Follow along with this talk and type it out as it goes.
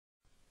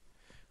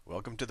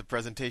Welcome to the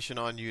presentation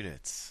on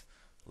units.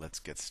 Let's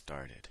get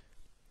started.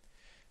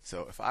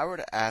 So if I were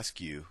to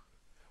ask you,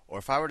 or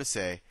if I were to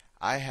say,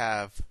 I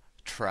have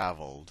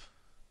traveled,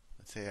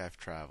 let's say I've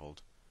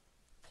traveled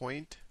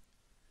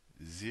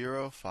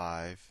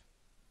 0.05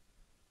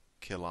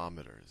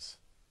 kilometers.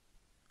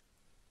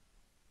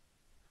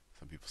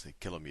 Some people say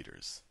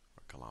kilometers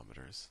or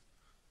kilometers.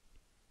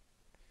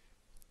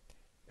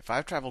 If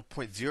I've traveled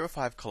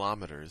 0.05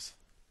 kilometers,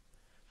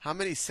 how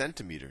many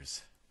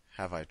centimeters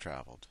have I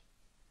traveled?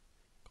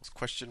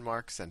 Question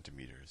mark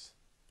centimeters.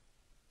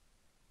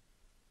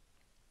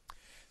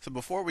 So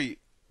before we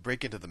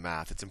break into the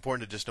math, it's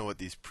important to just know what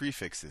these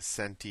prefixes,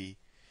 centi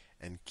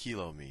and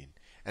kilo, mean.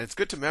 And it's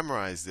good to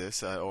memorize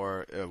this,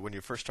 or when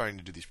you're first starting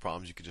to do these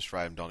problems, you could just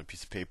write them down on a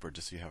piece of paper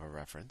just so you have a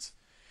reference.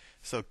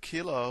 So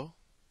kilo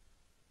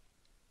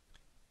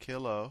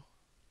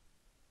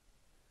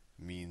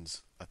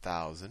means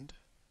 1,000.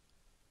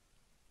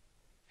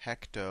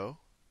 Hecto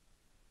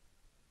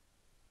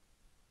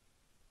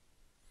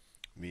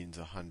means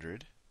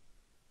 100.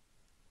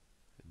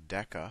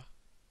 Deca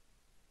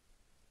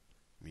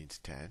means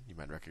 10. You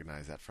might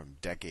recognize that from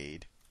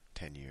decade,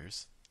 10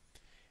 years.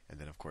 And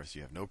then, of course,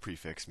 you have no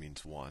prefix,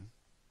 means 1.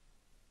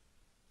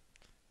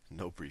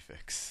 No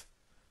prefix.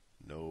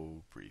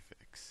 No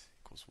prefix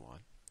equals 1.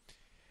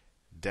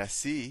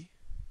 Deci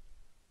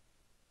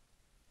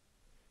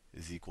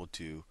is equal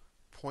to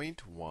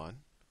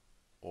 0.1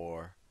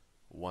 or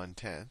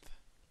 1/10.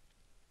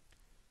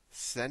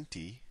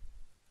 Centi,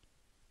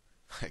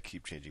 I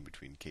keep changing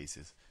between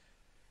cases.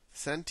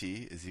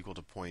 Centi is equal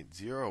to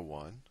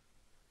 0.01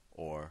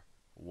 or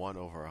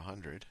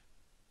 1/100.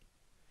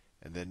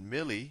 And then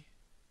milli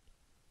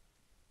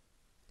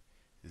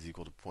is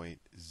equal to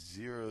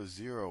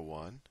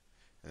 0.001, and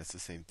that's the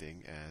same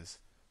thing as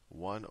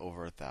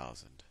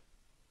 1/1,000.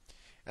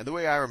 And the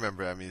way I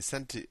remember it,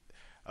 centi,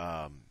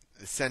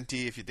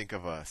 if you think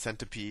of a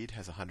centipede,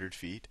 has 100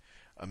 feet.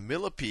 A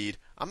millipede,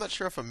 I'm not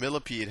sure if a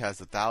millipede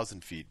has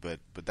 1,000 feet, but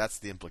that's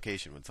the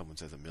implication when someone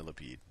says a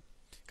millipede,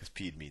 because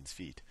pede means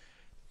feet.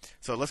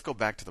 So let's go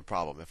back to the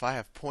problem. If I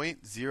have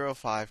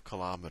 0.05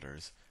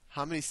 kilometers,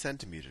 how many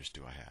centimeters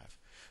do I have?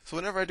 So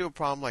whenever I do a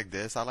problem like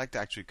this, I like to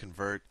actually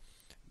convert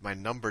my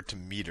number to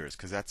meters,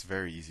 because that's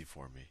very easy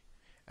for me.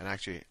 And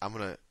actually, I'm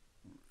going to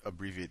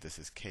abbreviate this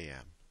as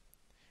km,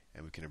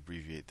 and we can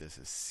abbreviate this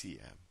as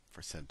cm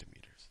for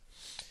centimeters.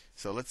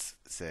 So let's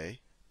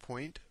say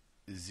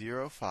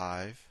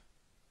 0.05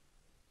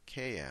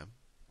 km.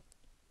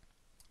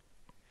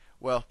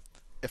 Well,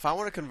 if I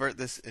want to convert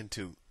this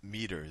into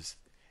meters,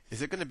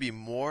 is it going to be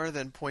more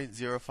than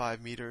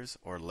 0.05 meters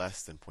or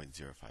less than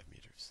 0.05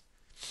 meters?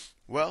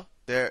 Well,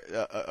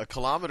 a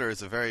kilometer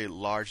is a very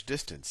large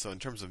distance, so in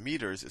terms of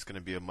meters, it's going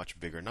to be a much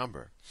bigger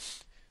number.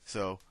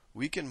 So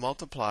we can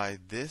multiply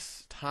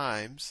this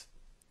times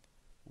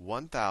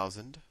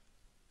 1,000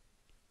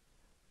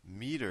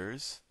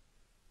 meters,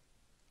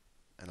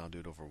 and I'll do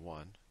it over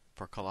 1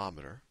 per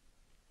kilometer.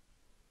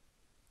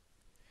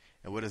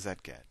 And what does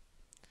that get?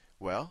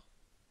 Well,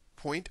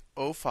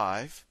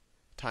 0.05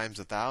 times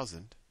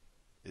 1,000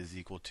 is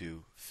equal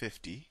to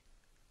 50,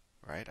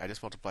 right? I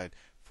just multiplied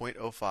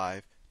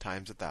 0.05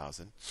 times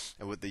 1,000.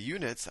 And with the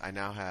units, I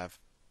now have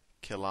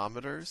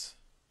kilometers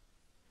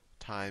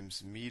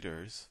times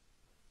meters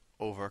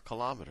over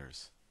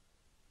kilometers.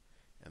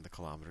 And the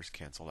kilometers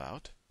cancel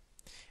out.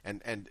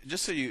 And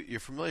just so you're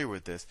familiar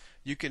with this,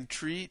 you can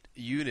treat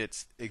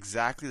units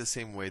exactly the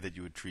same way that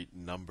you would treat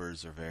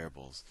numbers or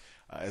variables.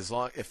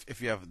 If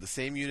you have the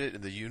same unit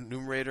in the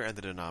numerator and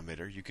the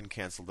denominator, you can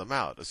cancel them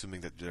out, assuming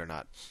that they're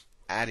not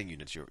adding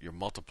units, you're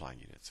multiplying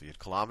units. So you have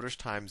kilometers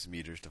times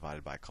meters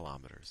divided by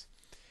kilometers.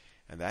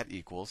 And that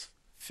equals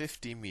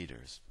 50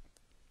 meters.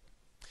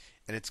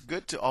 And it's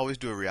good to always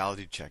do a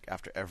reality check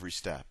after every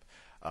step.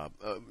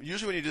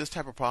 Usually when you do this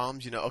type of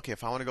problems, okay,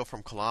 if I want to go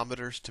from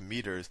kilometers to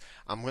meters,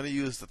 I'm going to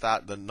use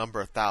the number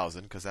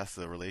 1,000, because that's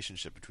the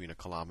relationship between a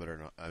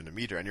kilometer and a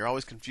meter. And you're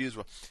always confused,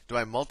 well, do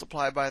I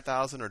multiply by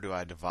 1,000 or do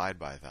I divide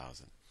by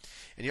 1,000?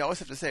 And you always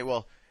have to say,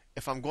 well,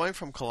 if I'm going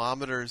from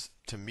kilometers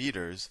to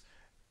meters,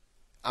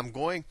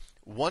 1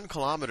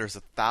 kilometer is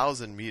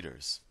 1,000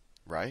 meters,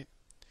 right?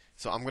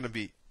 So I'm going to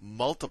be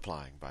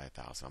multiplying by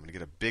 1,000. I'm going to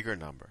get a bigger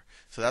number.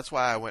 So that's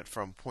why I went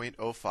from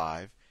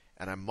 0.05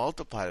 and I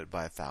multiplied it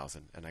by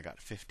 1,000, and I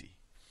got 50.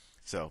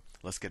 So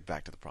let's get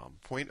back to the problem.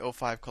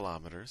 0.05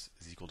 kilometers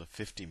is equal to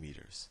 50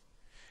 meters.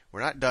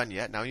 We're not done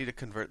yet. Now we need to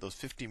convert those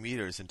 50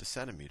 meters into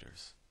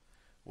centimeters.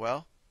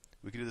 Well,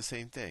 we can do the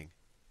same thing.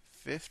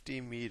 50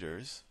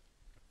 meters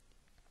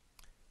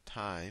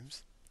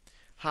times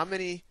how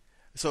many?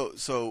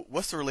 So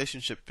what's the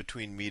relationship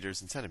between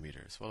meters and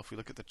centimeters? Well, if we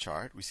look at the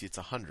chart, we see it's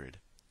 100.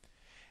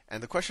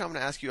 And the question I'm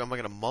going to ask you, am I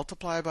going to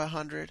multiply by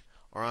 100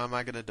 or am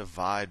I going to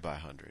divide by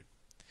 100?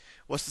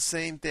 Well, it's the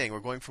same thing. We're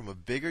going from a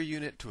bigger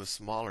unit to a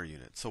smaller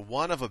unit. So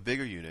 1 of a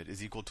bigger unit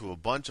is equal to a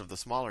bunch of the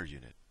smaller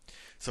unit.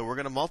 So we're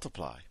going to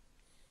multiply.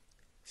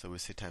 So we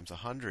say times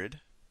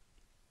 100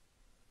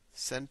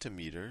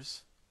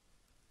 centimeters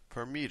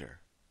per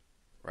meter,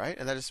 right?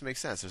 And that just makes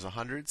sense. There's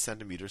 100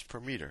 centimeters per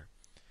meter.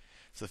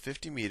 So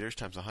 50 meters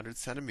times 100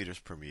 centimeters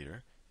per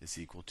meter is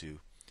equal to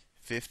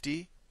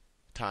 50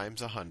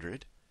 times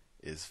 100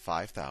 is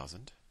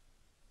 5,000.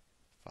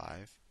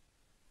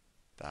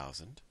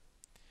 5,000.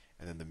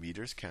 And then the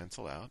meters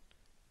cancel out,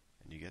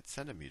 and you get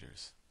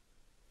centimeters.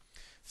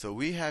 So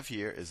we have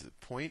here is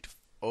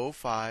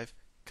 0.05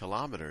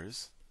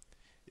 kilometers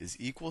is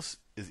equal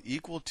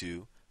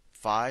to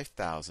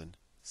 5,000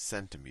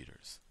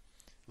 centimeters.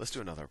 Let's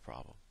do another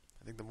problem.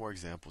 I think the more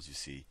examples you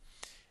see,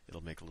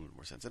 it'll make a little bit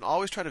more sense. And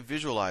always try to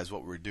visualize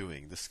what we're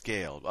doing, the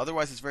scale.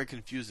 Otherwise, it's very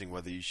confusing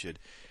whether you should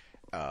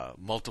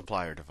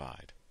multiply or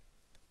divide.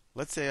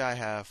 Let's say I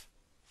have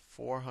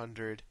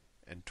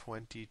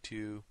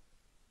 422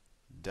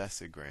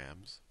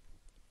 decigrams.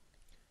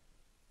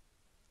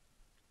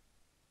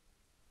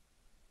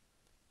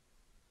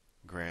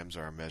 Grams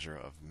are a measure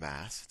of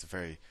mass. It's a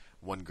very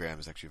 1 gram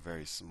is actually a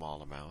very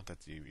small amount.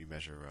 That you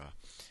measure,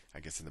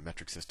 I guess in the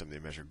metric system they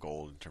measure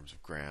gold in terms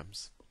of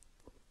grams.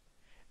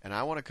 And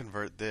I want to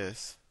convert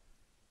this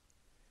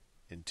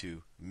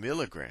into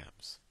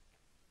milligrams.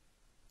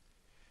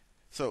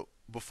 So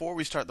before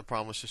we start the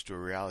problem, let's just do a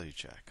reality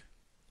check.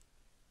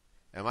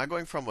 Am I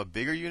going from a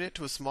bigger unit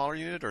to a smaller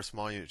unit, or a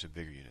small unit to a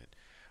bigger unit?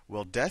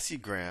 Well,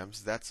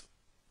 decigrams, that's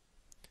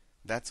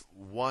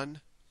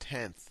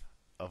 1/10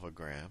 of a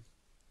gram.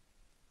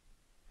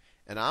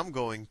 And I'm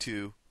going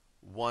to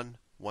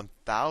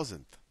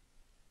 1/1000th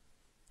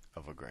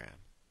of a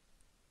gram.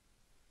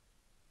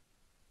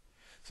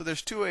 So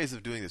there's two ways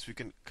of doing this. We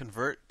can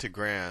convert to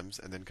grams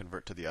and then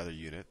convert to the other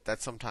unit.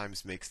 That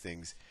sometimes makes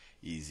things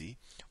easy.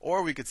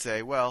 Or we could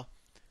say, well,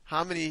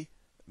 how many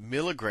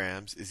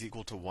milligrams is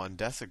equal to 1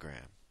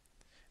 decigram?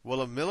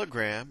 Well, a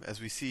milligram, as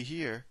we see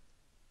here,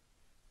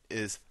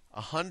 is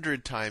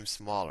 100 times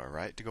smaller,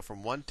 right? To go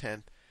from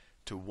 1/10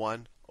 to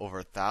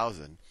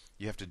 1/1000,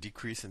 you have to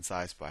decrease in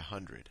size by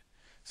 100.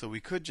 So we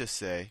could just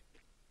say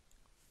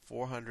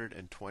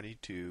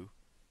 422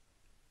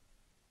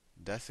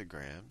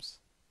 decigrams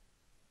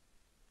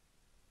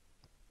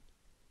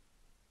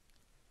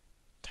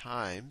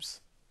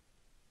times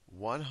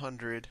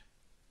 100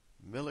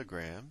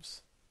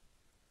 milligrams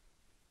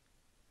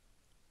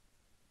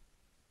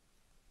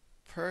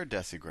per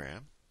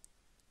decigram.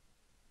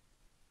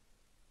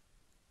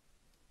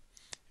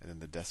 And then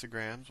the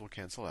decigrams will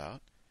cancel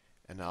out.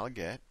 And I'll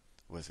get,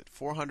 was it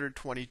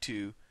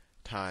 422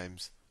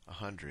 times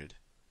 100?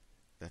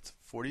 That's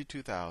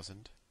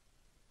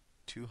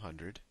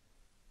 42,200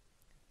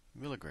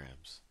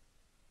 milligrams.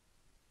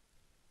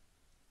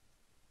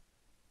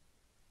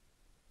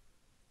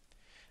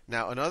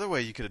 Now, another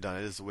way you could have done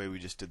it is the way we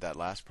just did that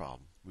last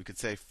problem. We could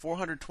say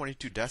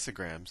 422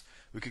 decigrams.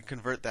 We could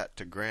convert that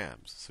to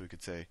grams. So we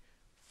could say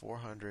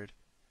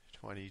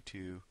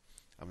 422,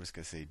 I'm just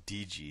going to say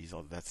DGs,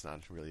 although that's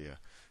not really a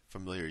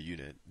familiar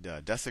unit,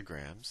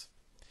 decigrams.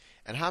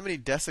 And how many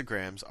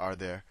decigrams are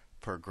there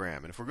per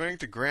gram? And if we're going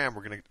to gram,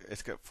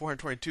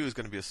 422 is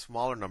going to be a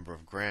smaller number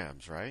of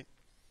grams, right?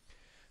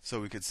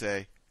 So we could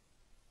say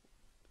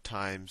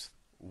times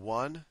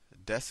 1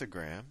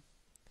 decigram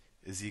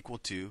is equal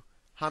to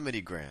how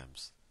many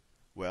grams?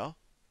 Well,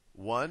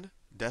 1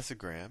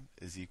 decigram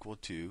is equal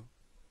to,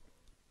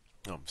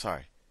 1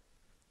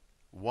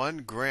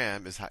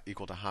 gram is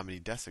equal to how many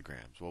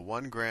decigrams? Well,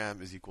 1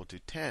 gram is equal to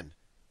 10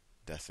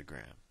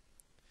 decigram.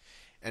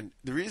 And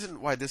the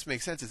reason why this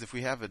makes sense is if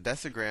we have a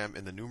decigram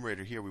in the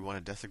numerator here, we want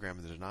a decigram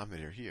in the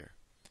denominator here.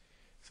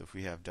 So if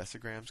we have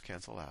decigrams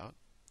cancel out,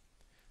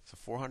 so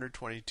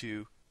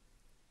 422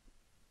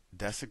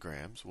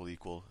 decigrams will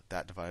equal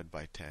that divided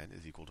by 10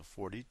 is equal to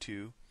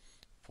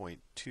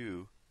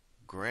 42.2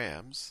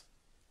 grams.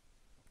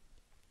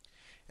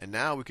 And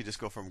now we could just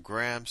go from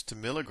grams to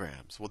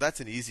milligrams. Well,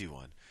 that's an easy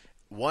one.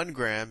 1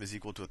 gram is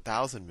equal to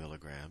 1,000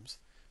 milligrams.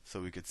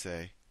 So we could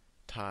say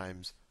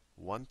times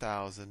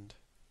 1,000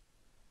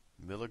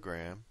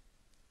 milligram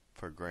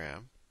per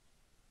gram.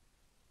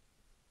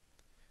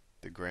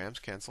 The grams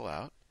cancel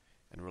out,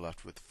 and we're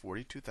left with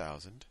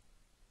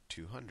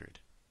 42,200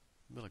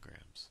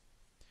 milligrams.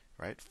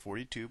 Right?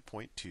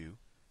 42.2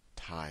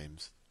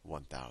 times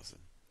 1,000.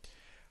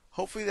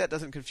 Hopefully that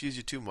doesn't confuse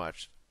you too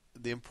much.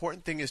 The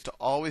important thing is to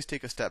always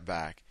take a step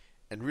back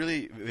and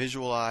really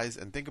visualize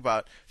and think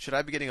about, should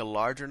I be getting a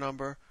larger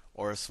number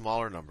or a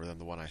smaller number than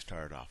the one I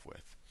started off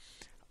with?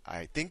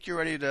 I think you're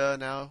ready to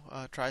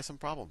now try some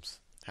problems.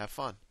 Have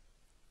fun.